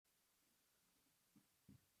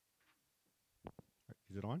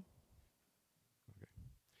Is it on? Okay.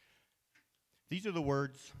 These are the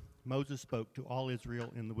words Moses spoke to all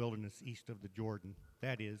Israel in the wilderness east of the Jordan,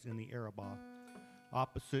 that is, in the Arabah,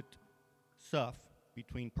 opposite Suph,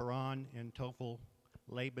 between Paran and Tophel,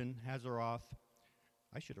 Laban, Hazeroth.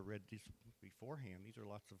 I should have read these beforehand. These are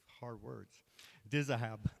lots of hard words.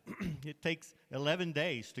 Dizahab. It takes 11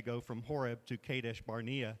 days to go from Horeb to Kadesh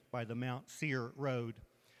Barnea by the Mount Seir road.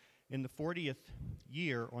 In the 40th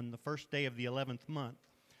year, on the first day of the 11th month,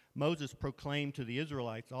 Moses proclaimed to the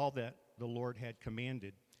Israelites all that the Lord had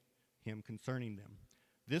commanded him concerning them.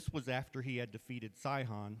 This was after he had defeated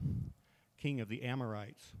Sihon, king of the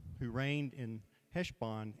Amorites, who reigned in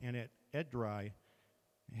Heshbon, and at Edrei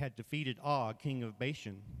had defeated Og, king of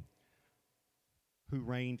Bashan, who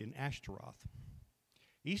reigned in Ashtaroth.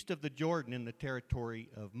 East of the Jordan, in the territory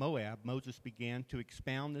of Moab, Moses began to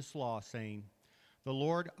expound this law, saying, "The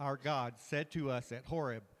Lord our God said to us at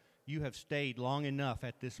Horeb, 'You have stayed long enough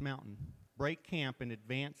at this mountain. Break camp and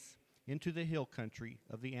advance into the hill country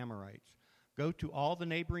of the Amorites. Go to all the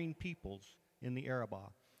neighboring peoples in the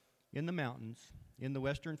Arabah, in the mountains, in the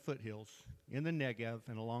western foothills, in the Negev,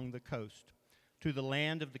 and along the coast, to the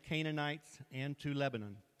land of the Canaanites and to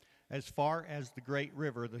Lebanon, as far as the great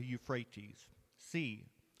river, the Euphrates. See,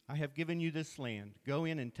 I have given you this land. Go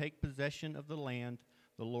in and take possession of the land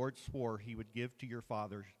the Lord swore he would give to your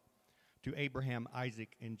fathers, to Abraham,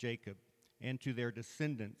 Isaac, and Jacob, and to their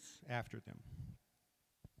descendants after them.'"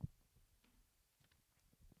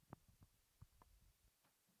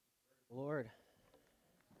 Lord,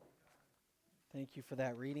 thank you for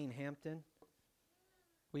that reading, Hampton.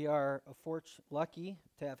 We are lucky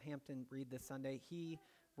to have Hampton read this Sunday. He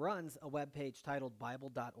runs a webpage titled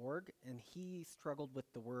Bible.org, and he struggled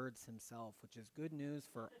with the words himself, which is good news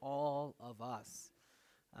for all of us.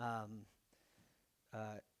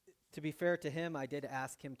 To be fair to him, I did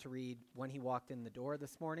ask him to read when he walked in the door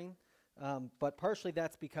this morning, but partially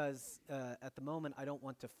that's because at the moment I don't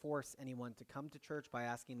want to force anyone to come to church by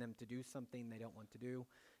asking them to do something they don't want to do.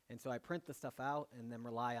 And so I print the stuff out and then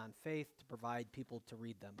rely on faith to provide people to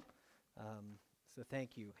read them. So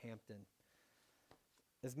thank you, Hampton.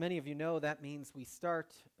 As many of you know, that means we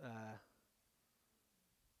start a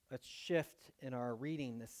shift in our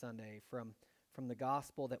reading this Sunday from the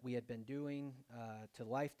gospel that we had been doing to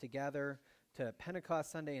Life Together, to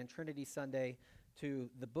Pentecost Sunday and Trinity Sunday, to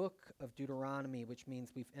the book of Deuteronomy, which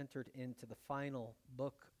means we've entered into the final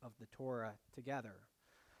book of the Torah together.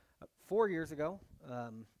 4 years ago,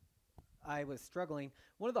 I was struggling.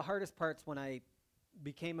 One of the hardest parts when I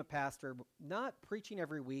became a pastor, not preaching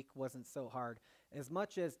every week wasn't so hard, as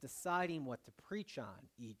much as deciding what to preach on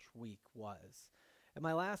each week was. At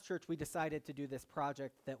my last church, we decided to do this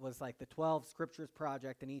project that was like the 12 Scriptures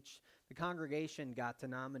project, and the congregation got to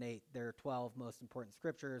nominate their 12 most important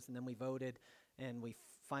Scriptures, and then we voted, and we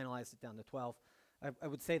finalized it down to 12. I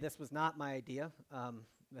would say this was not my idea.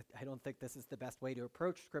 I don't think this is the best way to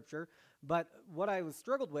approach Scripture, but what I was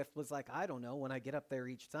struggled with was like, I don't know, when I get up there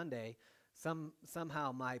each Sunday,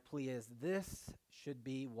 somehow my plea is this should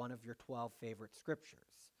be one of your 12 favorite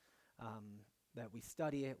Scriptures, that we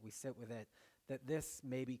study it, we sit with it, that this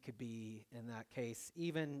maybe could be, in that case,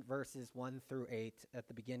 even verses 1 through 8 at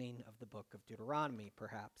the beginning of the book of Deuteronomy,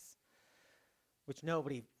 perhaps, which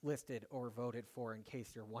nobody listed or voted for, in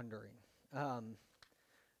case you're wondering.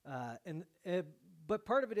 But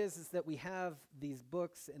part of it is that we have these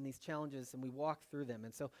books and these challenges, and we walk through them.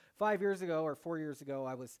 And so 5 years ago or 4 years ago,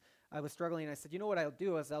 I was struggling. And I said, you know what I'll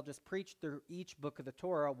do is I'll just preach through each book of the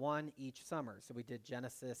Torah, one each summer. So we did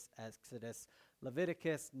Genesis, Exodus,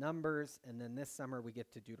 Leviticus, Numbers, and then this summer we get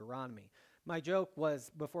to Deuteronomy. My joke was,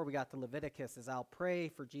 before we got to Leviticus, is I'll pray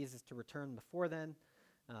for Jesus to return before then.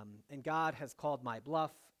 And God has called my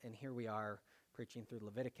bluff, and here we are preaching through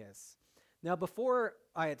Leviticus. Now, before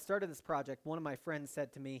I had started this project, one of my friends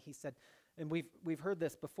said to me, he said, and we've heard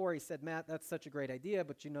this before, he said, "Matt, that's such a great idea,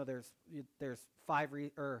 but you know there's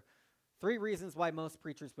 3 reasons why most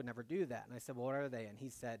preachers would never do that." And I said, "Well, what are they?" And he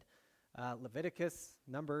said, Leviticus,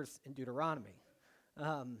 Numbers, and Deuteronomy,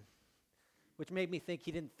 which made me think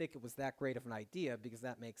he didn't think it was that great of an idea, because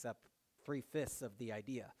that makes up 3/5 of the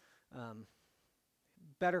idea.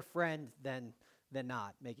 Better friend than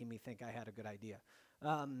not, making me think I had a good idea.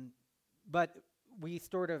 But we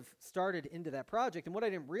sort of started into that project, and what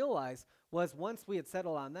I didn't realize was once we had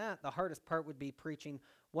settled on that, the hardest part would be preaching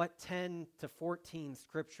what 10 to 14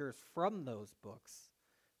 scriptures from those books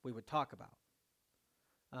we would talk about.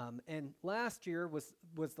 And last year was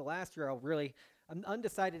the last year I'm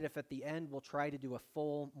undecided if at the end we'll try to do a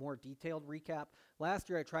full, more detailed recap. Last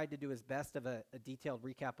year I tried to do as best of a detailed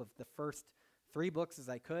recap of the first 3 books as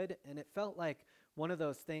I could, and it felt like one of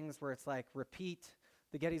those things where it's like repeat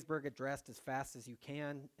the Gettysburg Address as fast as you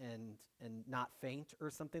can and not faint or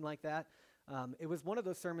something like that. It was one of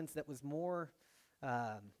those sermons that was more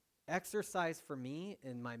exercise for me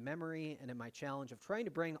in my memory and in my challenge of trying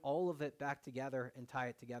to bring all of it back together and tie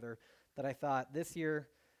it together, that I thought this year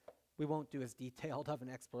we won't do as detailed of an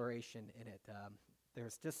exploration in it.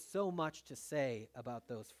 There's just so much to say about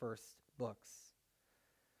those first books.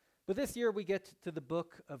 But this year we get to the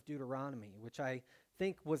book of Deuteronomy, which I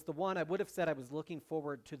think was the one I would have said I was looking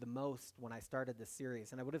forward to the most when I started this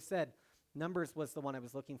series. And I would have said Numbers was the one I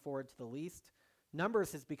was looking forward to the least.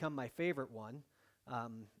 Numbers has become my favorite one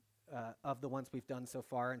of the ones we've done so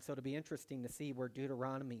far, and so it'll be interesting to see where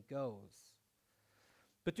Deuteronomy goes.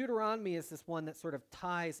 But Deuteronomy is this one that sort of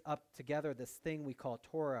ties up together this thing we call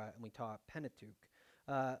Torah and we call Pentateuch.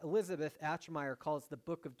 Elizabeth Atchemeyer calls the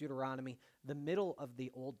book of Deuteronomy the middle of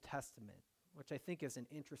the Old Testament, which I think is an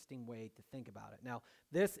interesting way to think about it. Now,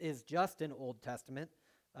 this is just an Old Testament,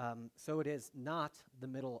 so it is not the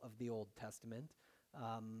middle of the Old Testament,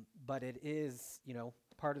 but it is,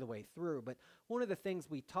 part of the way through. But one of the things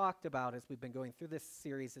we talked about as we've been going through this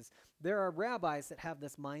series is there are rabbis that have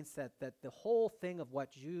this mindset that the whole thing of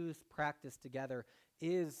what Jews practice together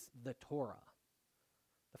is the Torah,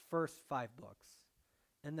 the first 5 books,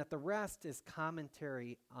 and that the rest is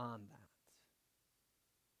commentary on that.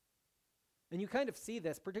 And you kind of see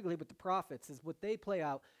this, particularly with the prophets, is what they play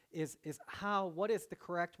out is what is the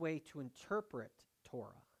correct way to interpret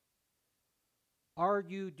Torah? Are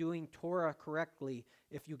you doing Torah correctly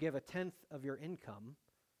if you give 1/10 of your income,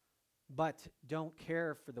 but don't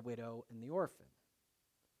care for the widow and the orphan?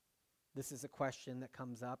 This is a question that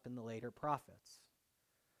comes up in the later prophets.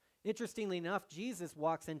 Interestingly enough, Jesus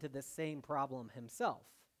walks into this same problem himself.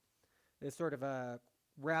 As sort of a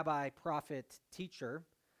rabbi, prophet, teacher,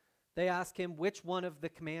 they ask him which one of the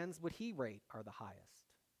commands would he rate are the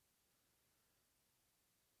highest.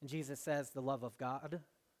 And Jesus says the love of God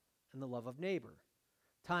and the love of neighbor,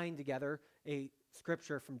 tying together a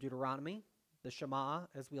scripture from Deuteronomy, the Shema,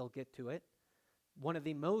 as we'll get to it, one of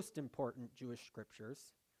the most important Jewish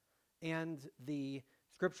scriptures, and the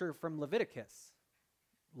scripture from Leviticus,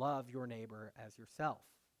 love your neighbor as yourself.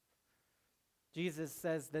 Jesus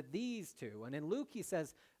says that these two, and in Luke he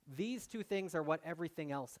says these two things are what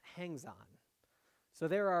everything else hangs on. So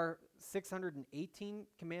there are 618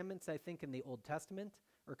 commandments, I think, in the Old Testament,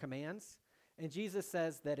 or commands, and Jesus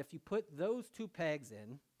says that if you put those 2 pegs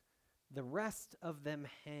in, the rest of them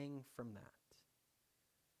hang from that.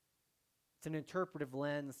 It's an interpretive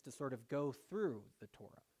lens to sort of go through the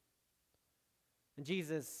Torah. And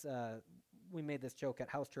Jesus, we made this joke at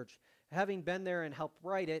House Church, having been there and helped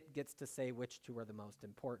write it, gets to say which 2 are the most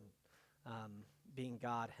important, being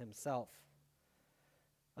God himself.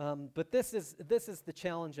 But this is the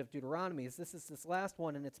challenge of Deuteronomy. This is this last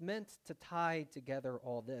one, and it's meant to tie together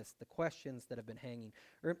all this, the questions that have been hanging,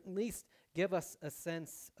 or at least give us a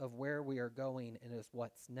sense of where we are going and is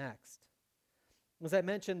what's next. As I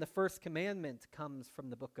mentioned, the first commandment comes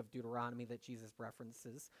from the book of Deuteronomy that Jesus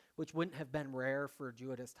references, which wouldn't have been rare for a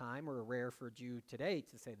Jew at his time or rare for a Jew today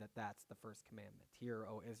to say that that's the first commandment. Hear,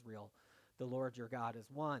 O Israel, the Lord your God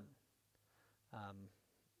is one.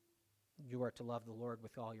 You are to love the Lord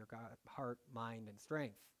with all your heart, mind, and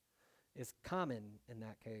strength is common in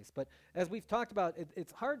that case. But as we've talked about,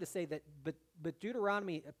 it's hard to say that, but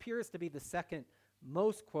Deuteronomy appears to be the second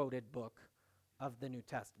most quoted book of the New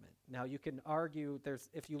Testament. Now, you can argue,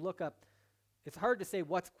 if you look up, it's hard to say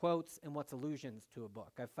what's quotes and what's allusions to a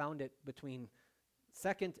book. I've found it between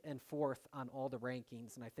 2nd and 4th on all the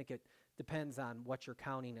rankings, and I think it depends on what you're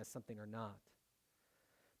counting as something or not.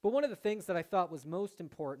 But one of the things that I thought was most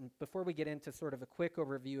important, before we get into sort of a quick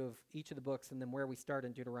overview of each of the books and then where we start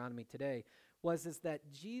in Deuteronomy today, is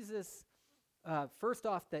that Jesus, first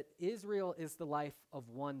off, that Israel is the life of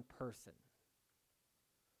one person.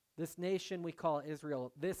 This nation we call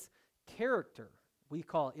Israel, this character we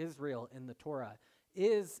call Israel in the Torah,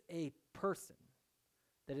 is a person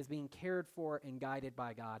that is being cared for and guided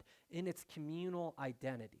by God in its communal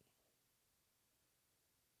identity.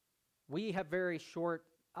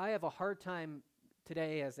 I have a hard time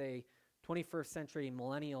today as a 21st century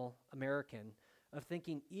millennial American of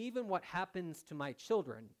thinking even what happens to my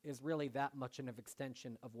children is really that much of an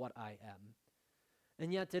extension of what I am.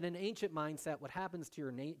 And yet, in an ancient mindset, what happens to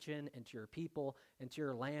your nation and to your people and to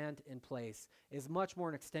your land and place is much more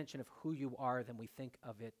an extension of who you are than we think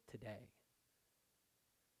of it today.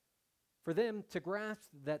 For them to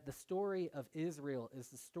grasp that the story of Israel is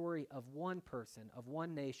the story of one person, of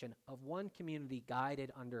one nation, of one community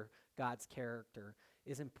guided under God's character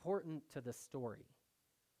is important to the story.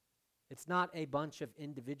 It's not a bunch of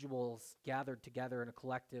individuals gathered together in a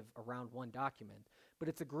collective around one document, but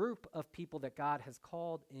it's a group of people that God has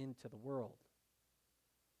called into the world.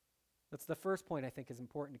 That's the first point I think is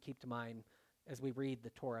important to keep to mind as we read the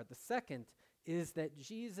Torah. The second is that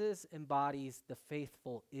Jesus embodies the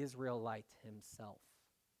faithful Israelite himself.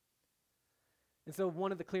 And so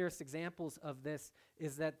one of the clearest examples of this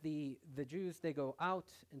is that the Jews, they go out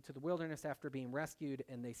into the wilderness after being rescued,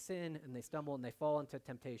 and they sin, and they stumble, and they fall into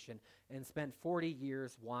temptation, and spend 40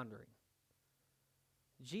 years wandering.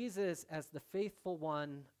 Jesus, as the faithful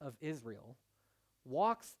one of Israel,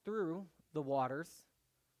 walks through the waters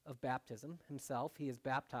of baptism himself. He is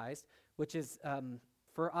baptized, which is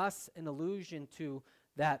for us an allusion to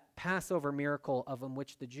that Passover miracle of in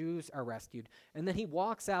which the Jews are rescued. And then he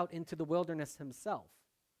walks out into the wilderness himself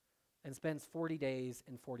and spends 40 days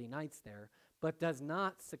and 40 nights there, but does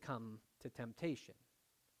not succumb to temptation.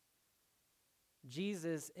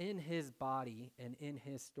 Jesus, in his body and in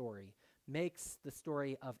his story, makes the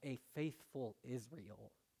story of a faithful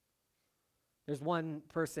Israel. There's one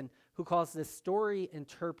person who calls this story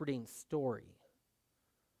interpreting story.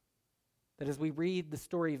 That as we read the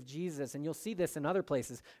story of Jesus, and you'll see this in other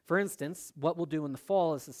places. For instance, what we'll do in the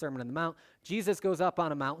fall is the Sermon on the Mount. Jesus goes up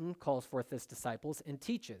on a mountain, calls forth his disciples, and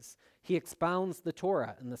teaches. He expounds the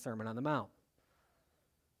Torah in the Sermon on the Mount.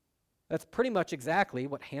 That's pretty much exactly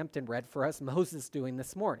what Hampton read for us, Moses doing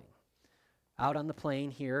this morning. Out on the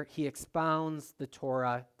plain here, he expounds the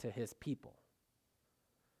Torah to his people.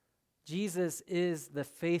 Jesus is the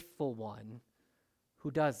faithful one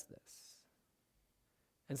who does this.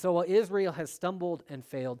 And so while Israel has stumbled and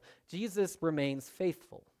failed, Jesus remains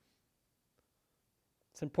faithful.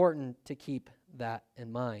 It's important to keep that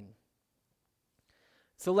in mind.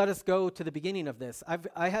 So let us go to the beginning of this.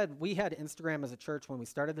 We had Instagram as a church when we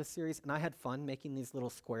started this series, and I had fun making these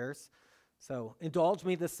little squares. So indulge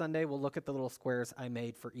me this Sunday. We'll look at the little squares I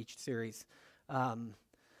made for each series.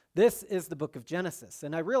 This is the book of Genesis,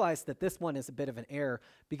 and I realized that this one is a bit of an error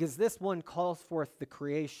because this one calls forth the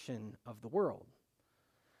creation of the world.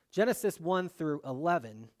 Genesis 1 through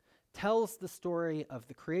 11 tells the story of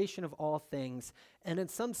the creation of all things, and in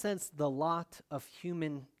some sense, the lot of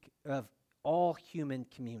all human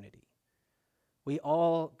community. We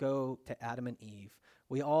all go to Adam and Eve.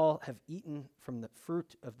 We all have eaten from the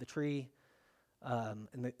fruit of the tree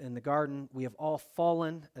in the garden. We have all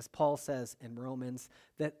fallen, as Paul says in Romans,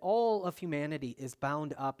 that all of humanity is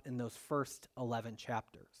bound up in those first 11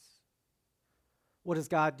 chapters. What does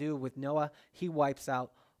God do with Noah? He wipes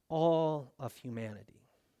out all of humanity.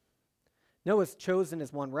 Noah's chosen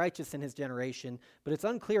as one righteous in his generation, but it's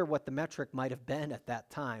unclear what the metric might have been at that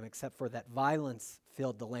time, except for that violence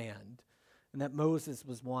filled the land, and that Moses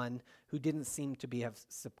was one who didn't seem to have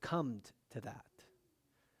succumbed to that.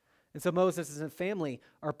 And so Moses and his family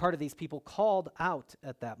are part of these people called out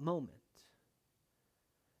at that moment.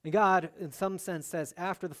 And God, in some sense, says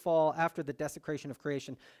after the fall, after the desecration of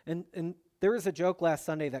creation, and there was a joke last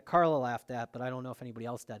Sunday that Carla laughed at, but I don't know if anybody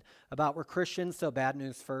else did, about were Christians so bad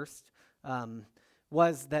news first,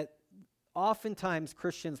 was that oftentimes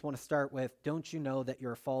Christians want to start with, don't you know that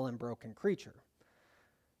you're a fallen, broken creature?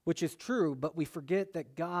 Which is true, but we forget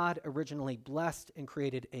that God originally blessed and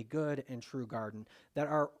created a good and true garden, that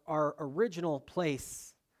our original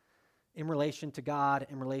place in relation to God,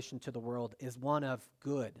 in relation to the world, is one of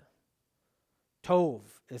good. Tov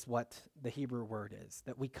is what the Hebrew word is,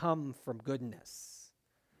 that we come from goodness.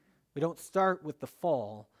 We don't start with the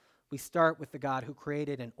fall. We start with the God who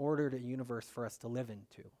created and ordered a universe for us to live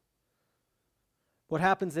into. What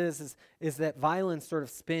happens is that violence sort of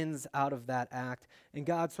spins out of that act, and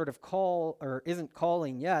God sort of isn't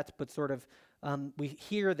calling yet, but sort of we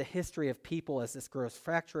hear the history of people as this grows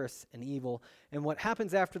fractious and evil. And what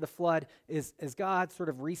happens after the flood is as God sort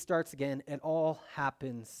of restarts again, it all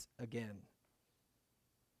happens again.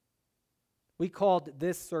 We called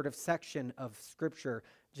this sort of section of Scripture,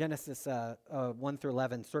 Genesis 1 through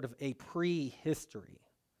 11, sort of a pre-history.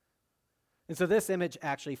 And so this image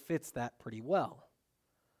actually fits that pretty well.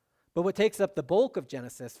 But what takes up the bulk of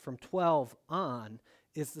Genesis from 12 on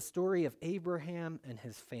is the story of Abraham and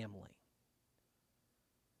his family.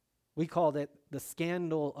 We called it the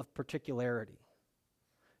scandal of particularity.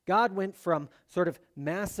 God went from sort of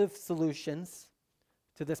massive solutions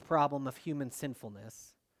to this problem of human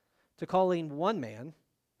sinfulness to calling one man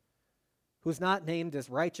who's not named as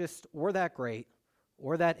righteous or that great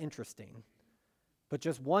or that interesting, but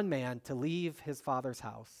just one man to leave his father's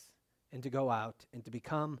house and to go out and to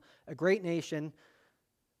become a great nation,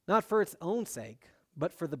 not for its own sake,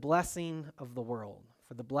 but for the blessing of the world,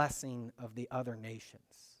 for the blessing of the other nations.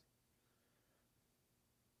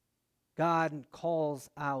 God calls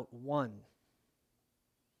out one,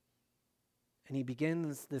 And he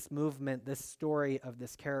begins this movement, this story of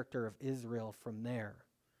this character of Israel from there.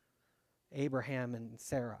 Abraham and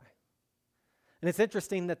Sarai. And it's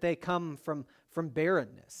interesting that they come from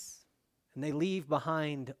barrenness. And they leave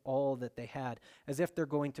behind all that they had, as if they're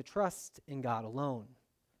going to trust in God alone.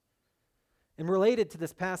 And related to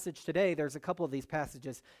this passage today, there's a couple of these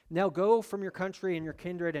passages. Now go from your country and your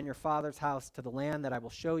kindred and your father's house to the land that I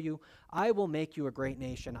will show you. I will make you a great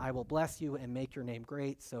nation. I will bless you and make your name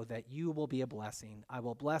great so that you will be a blessing. I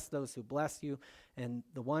will bless those who bless you, and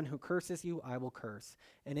the one who curses you I will curse.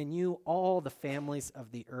 And in you all the families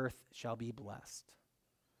of the earth shall be blessed.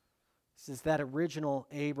 This is that original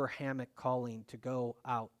Abrahamic calling to go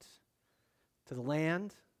out to the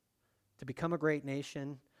land, to become a great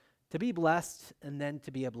nation, to be blessed, and then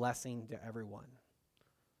to be a blessing to everyone.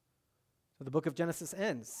 So the book of Genesis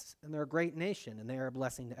ends, and they're a great nation, and they are a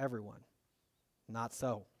blessing to everyone. Not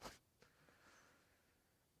so.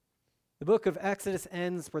 The book of Exodus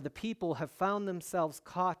ends where the people have found themselves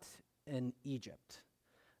caught in Egypt.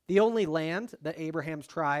 The only land that Abraham's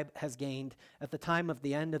tribe has gained at the time of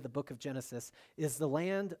the end of the book of Genesis is the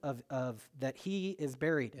land of that he is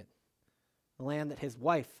buried in, the land that his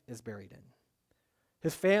wife is buried in.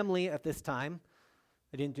 His family at this time,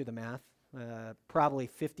 I didn't do the math, probably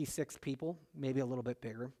 56 people, maybe a little bit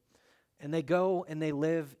bigger. And they go and they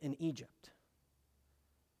live in Egypt,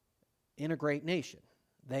 in a great nation.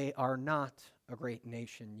 They are not a great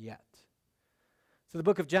nation yet. So the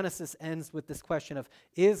book of Genesis ends with this question of,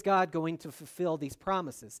 is God going to fulfill these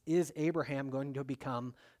promises? Is Abraham going to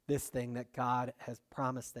become this thing that God has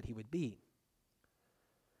promised that he would be?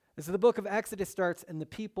 And so the book of Exodus starts, and the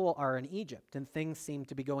people are in Egypt, and things seem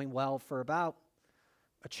to be going well for about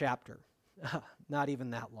a chapter, not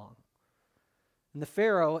even that long. And the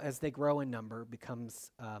Pharaoh, as they grow in number,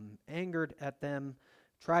 becomes angered at them,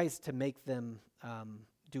 tries to make them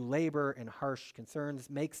do labor and harsh concerns,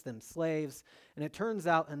 makes them slaves, and it turns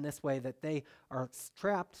out in this way that they are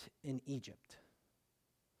trapped in Egypt.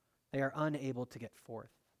 They are unable to get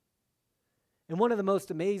forth. In one of the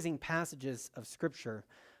most amazing passages of Scripture,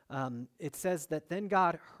 it says that then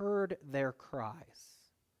God heard their cries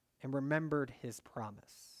and remembered his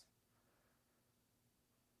promise.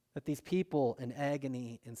 That these people in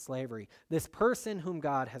agony and slavery, this person whom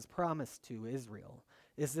God has promised to Israel,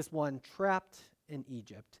 is this one trapped in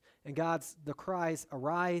Egypt. And the cries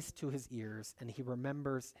arise to his ears, and he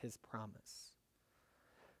remembers his promise.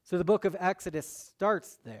 So the book of Exodus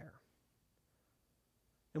starts there.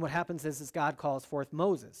 And what happens is God calls forth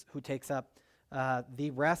Moses, who takes up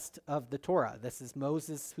the rest of the Torah. This is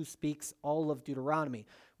Moses who speaks all of Deuteronomy,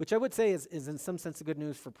 which I would say is in some sense a good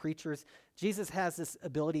news for preachers. Jesus has this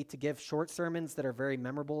ability to give short sermons that are very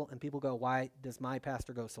memorable, and people go, why does my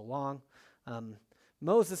pastor go so long?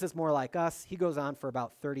 Moses is more like us. He goes on for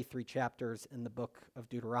about 33 chapters in the book of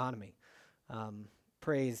Deuteronomy.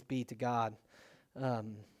 Praise be to God.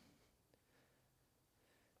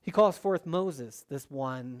 He calls forth Moses, this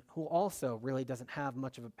one who also really doesn't have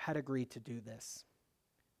much of a pedigree to do this.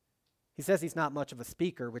 He says he's not much of a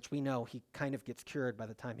speaker, which we know he kind of gets cured by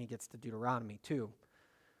the time he gets to Deuteronomy too.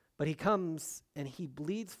 But he comes and he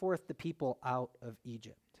leads forth the people out of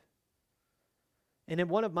Egypt. And in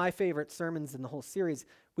one of my favorite sermons in the whole series,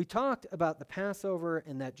 we talked about the Passover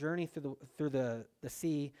and that journey through the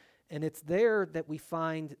sea, and it's there that we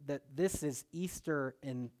find that this is Easter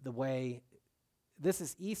in the way. This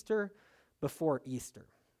is Easter before Easter.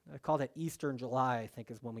 I called it Easter in July, I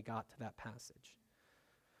think, is when we got to that passage.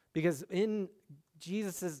 Because in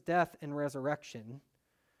Jesus' death and resurrection,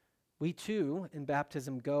 we too, in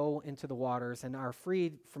baptism, go into the waters and are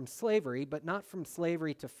freed from slavery, but not from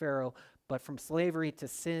slavery to Pharaoh, but from slavery to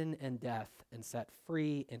sin and death, and set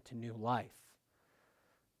free into new life.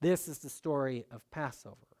 This is the story of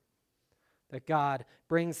Passover. That God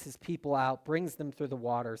brings his people out, brings them through the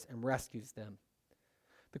waters, and rescues them.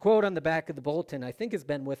 The quote on the back of the bulletin, I think, has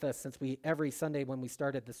been with us since every Sunday when we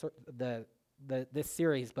started this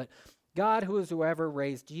series. But God, whoever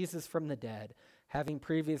raised Jesus from the dead, having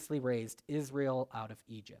previously raised Israel out of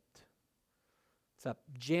Egypt. It's a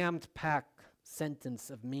jammed-packed sentence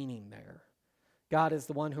of meaning there. God is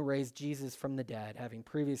the one who raised Jesus from the dead, having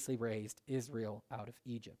previously raised Israel out of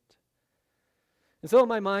Egypt. And so in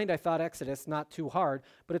my mind, I thought Exodus, not too hard,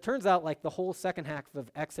 but it turns out like the whole second half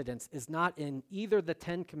of Exodus is not in either the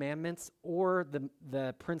Ten Commandments or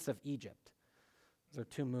the Prince of Egypt. Those are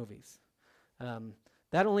two movies.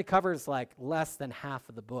 That only covers like less than half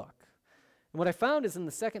of the book. And what I found is in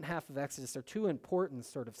the second half of Exodus are two important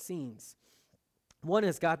sort of scenes. One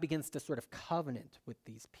is God begins to sort of covenant with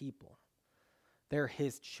these people. They're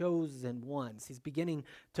his chosen ones. He's beginning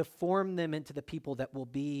to form them into the people that will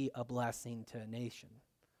be a blessing to a nation.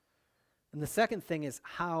 And the second thing is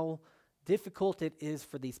how difficult it is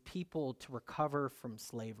for these people to recover from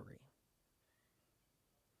slavery.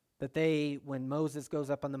 That they, when Moses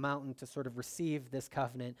goes up on the mountain to sort of receive this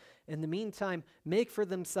covenant, in the meantime, make for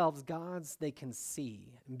themselves gods they can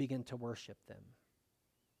see and begin to worship them.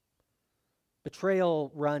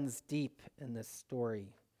 Betrayal runs deep in this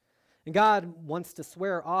story. And God wants to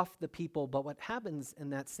swear off the people, but what happens in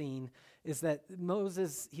that scene is that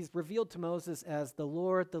he's revealed to Moses as the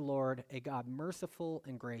Lord, a God merciful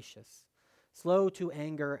and gracious, slow to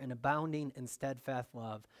anger and abounding in steadfast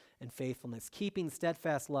love and faithfulness, keeping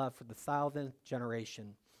steadfast love for the 1,000th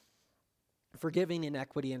generation, forgiving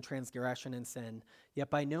iniquity and transgression and sin, yet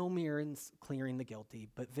by no means clearing the guilty,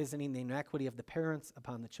 but visiting the iniquity of the parents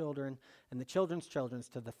upon the children and the children's children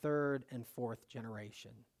to the 3rd and 4th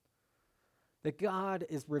generation. That God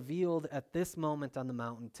is revealed at this moment on the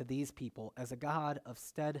mountain to these people as a God of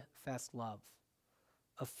steadfast love,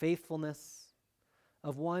 of faithfulness,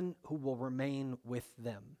 of one who will remain with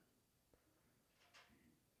them.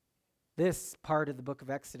 This part of the book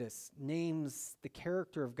of Exodus names the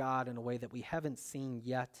character of God in a way that we haven't seen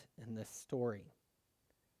yet in this story.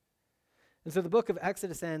 And so the book of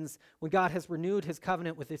Exodus ends when God has renewed his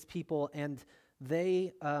covenant with his people, and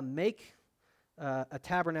they make a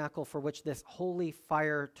tabernacle for which this holy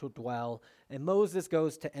fire to dwell, and Moses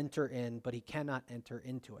goes to enter in, but he cannot enter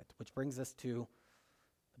into it, which brings us to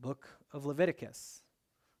the book of Leviticus.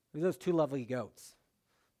 Those two lovely goats.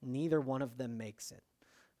 Neither one of them makes it.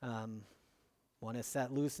 One is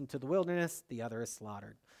set loose into the wilderness, the other is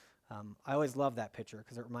slaughtered. I always love that picture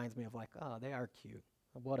because it reminds me of like, oh, they are cute.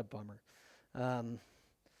 What a bummer.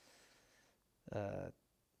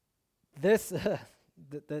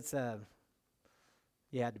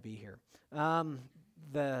 You had to be here.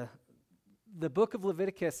 The book of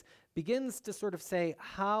Leviticus begins to sort of say,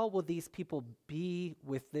 how will these people be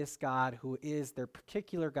with this God who is their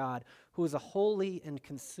particular God, who is a holy and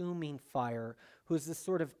consuming fire, who is this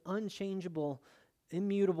sort of unchangeable,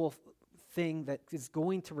 immutable thing that is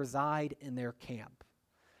going to reside in their camp.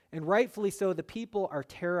 And rightfully so, the people are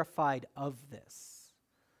terrified of this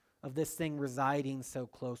thing residing so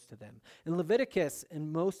close to them. And Leviticus,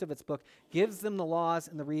 in most of its book, gives them the laws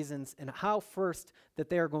and the reasons, and how first that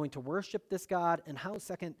they are going to worship this God, and how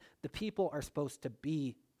second the people are supposed to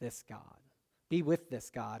be this God, be with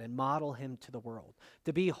this God, and model him to the world.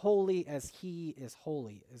 To be holy as he is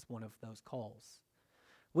holy is one of those calls.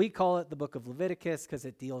 We call it the book of Leviticus because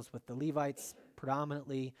it deals with the Levites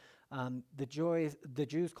predominantly. The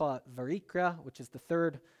Jews call it Vayikra, which is the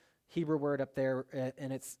third Hebrew word up there,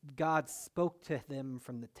 and it's God spoke to them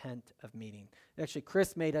from the tent of meeting. Actually,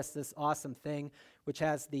 Chris made us this awesome thing, which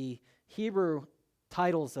has the Hebrew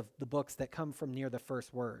titles of the books that come from near the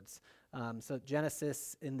first words. So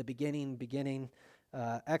Genesis, in the beginning.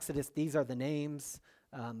 Exodus, these are the names.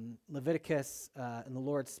 Leviticus, and the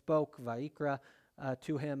Lord spoke, Vayikra,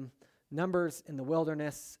 to him. Numbers, in the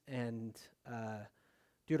wilderness, and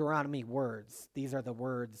Deuteronomy, words. These are the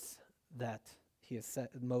words that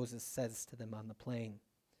Moses says to them on the plain.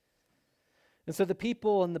 And so the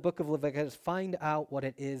people in the book of Leviticus find out what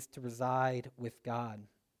it is to reside with God.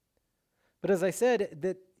 But as I said,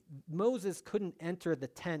 that Moses couldn't enter the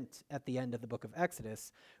tent at the end of the book of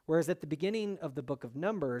Exodus, whereas at the beginning of the book of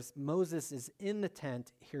Numbers, Moses is in the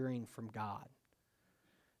tent hearing from God.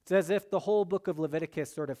 It's as if the whole book of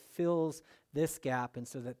Leviticus sort of fills this gap, and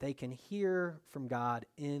so that they can hear from God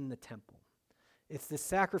in the temple. It's this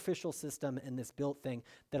sacrificial system and this built thing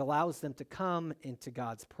that allows them to come into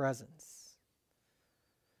God's presence.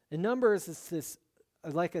 In Numbers, it's this,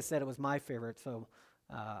 like I said, it was my favorite, so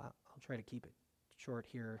I'll try to keep it short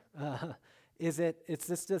here. It's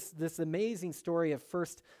this amazing story of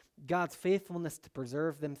first God's faithfulness to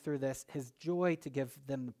preserve them through this, his joy to give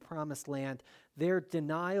them the promised land, their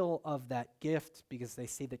denial of that gift because they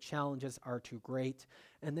see the challenges are too great,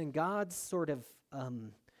 and then God's sort of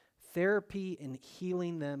therapy in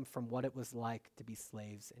healing them from what it was like to be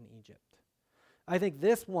slaves in Egypt. I think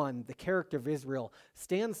this one, the character of Israel,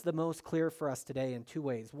 stands the most clear for us today in two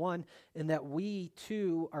ways. One, in that we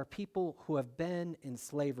too are people who have been in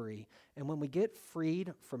slavery, and when we get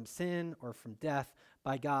freed from sin or from death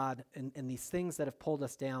by God and these things that have pulled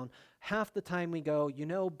us down, half the time we go,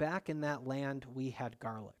 back in that land we had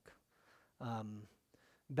garlic.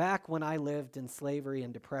 Back when I lived in slavery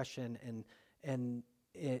and depression and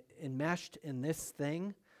enmeshed in this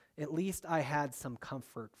thing, at least I had some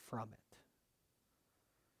comfort from it.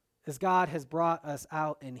 As God has brought us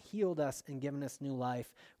out and healed us and given us new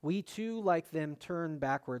life, we too, like them, turn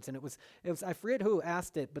backwards. And it was I forget who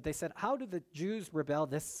asked it, but they said, how do the Jews rebel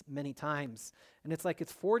this many times? And it's like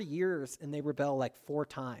it's 40 years and they rebel like 4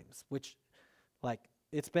 times, which like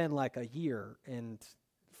it's been like a year and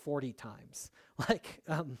 40 times.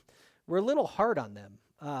 We're a little hard on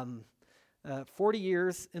them. 40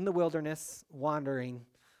 years in the wilderness wandering,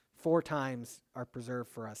 4 times are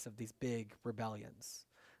preserved for us of these big rebellions.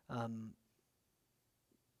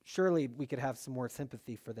 Surely we could have some more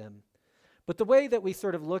sympathy for them. But the way that we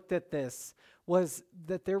sort of looked at this was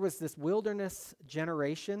that there was this wilderness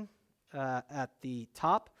generation at the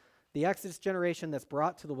top, the Exodus generation that's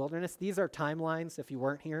brought to the wilderness. These are timelines if you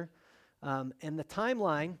weren't here. And the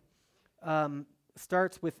timeline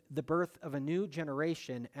starts with the birth of a new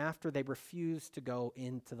generation after they refuse to go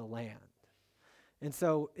into the land. And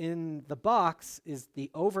so in the box is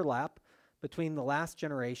the overlap between the last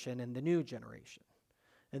generation and the new generation.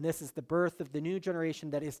 And this is the birth of the new generation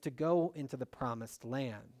that is to go into the promised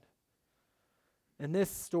land. And this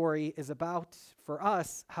story is about, for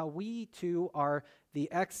us, how we too are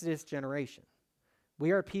the Exodus generation. We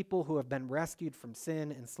are people who have been rescued from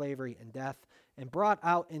sin and slavery and death and brought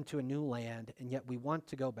out into a new land, and yet we want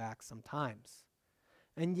to go back sometimes.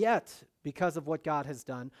 And yet, because of what God has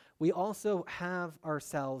done, we also have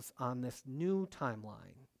ourselves on this new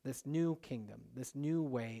timeline, this new kingdom, this new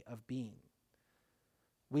way of being.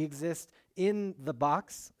 We exist in the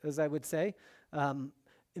box, as I would say,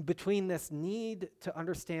 between this need to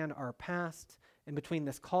understand our past and between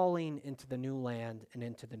this calling into the new land and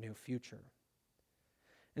into the new future.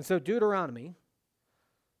 And so Deuteronomy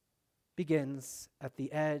begins at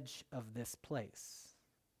the edge of this place.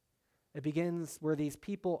 It begins where these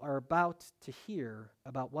people are about to hear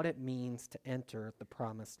about what it means to enter the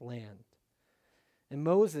promised land. And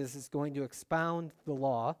Moses is going to expound the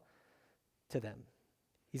law to them.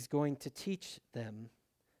 He's going to teach them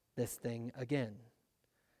this thing again.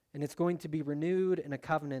 And it's going to be renewed in a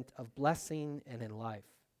covenant of blessing and in life.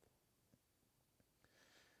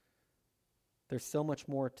 There's so much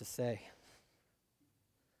more to say.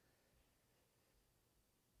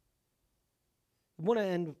 I want to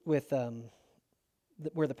end with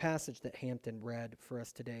where the passage that Hampton read for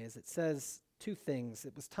us today is. It says 2 things.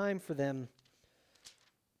 It was time for them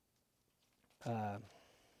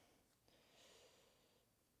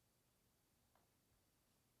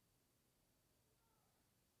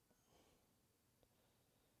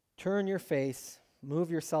turn your face,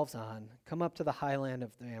 move yourselves on, come up to the highland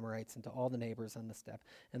of the Amorites and to all the neighbors on the steppe,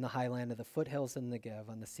 and the highland of the foothills in the Negev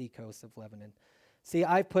on the seacoast of Lebanon. See,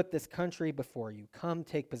 I've put this country before you. Come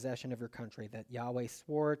take possession of your country that Yahweh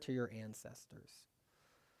swore to your ancestors.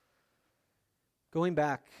 Going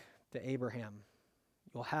back to Abraham,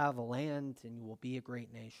 you'll have a land and you will be a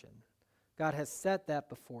great nation. God has set that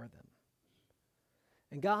before them.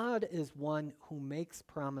 And God is one who makes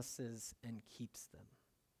promises and keeps them.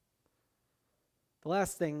 The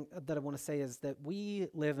last thing that I want to say is that we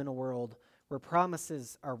live in a world where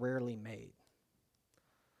promises are rarely made.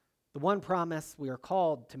 The one promise we are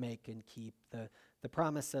called to make and keep, the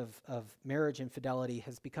promise of marriage and fidelity,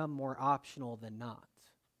 has become more optional than not.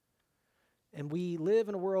 And we live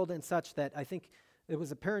in a world in such that I think it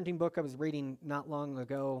was a parenting book I was reading not long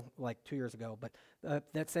ago, like 2 years ago, but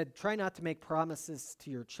that said, try not to make promises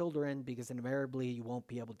to your children because invariably you won't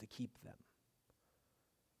be able to keep them.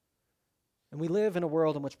 And we live in a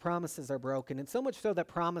world in which promises are broken, and so much so that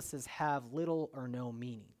promises have little or no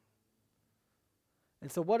meaning.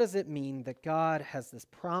 And so what does it mean that God has this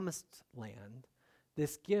promised land,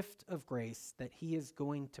 this gift of grace that he is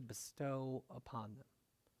going to bestow upon them?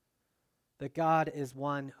 That God is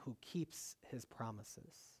one who keeps his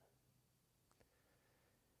promises.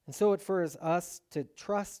 And so it for us to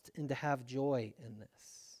trust and to have joy in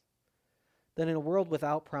this. That in a world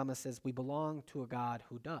without promises, we belong to a God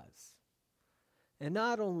who does. And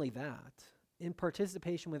not only that, in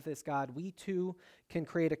participation with this God, we too can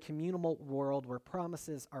create a communal world where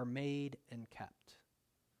promises are made and kept.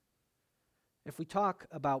 If we talk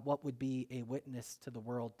about what would be a witness to the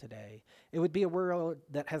world today, it would be a world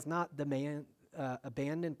that has not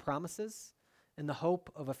abandoned promises in the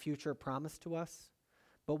hope of a future promise to us,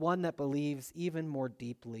 but one that believes even more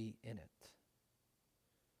deeply in it.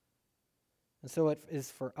 And so it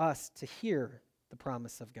is for us to hear the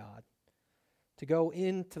promise of God, to go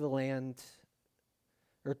into the land,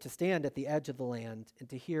 or to stand at the edge of the land and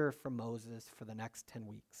to hear from Moses for the next 10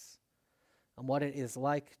 weeks on what it is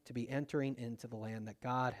like to be entering into the land that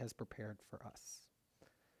God has prepared for us.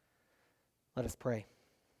 Let us pray.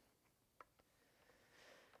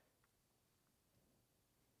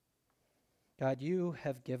 God, you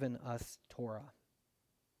have given us Torah.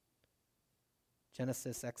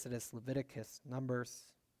 Genesis, Exodus, Leviticus, Numbers,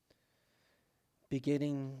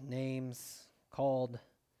 beginning names called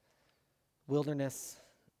wilderness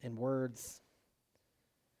and words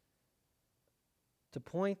to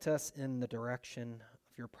point us in the direction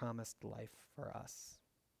of your promised life for us.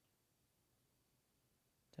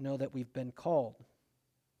 To know that we've been called,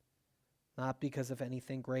 not because of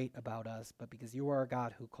anything great about us, but because you are a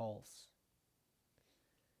God who calls.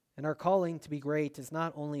 And our calling to be great is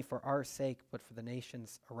not only for our sake, but for the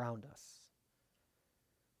nations around us.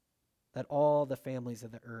 That all the families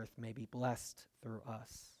of the earth may be blessed through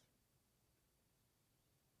us.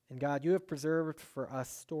 And God, you have preserved for us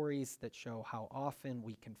stories that show how often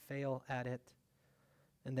we can fail at it,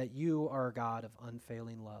 and that you are a God of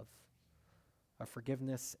unfailing love, of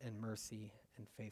forgiveness and mercy and faithfulness.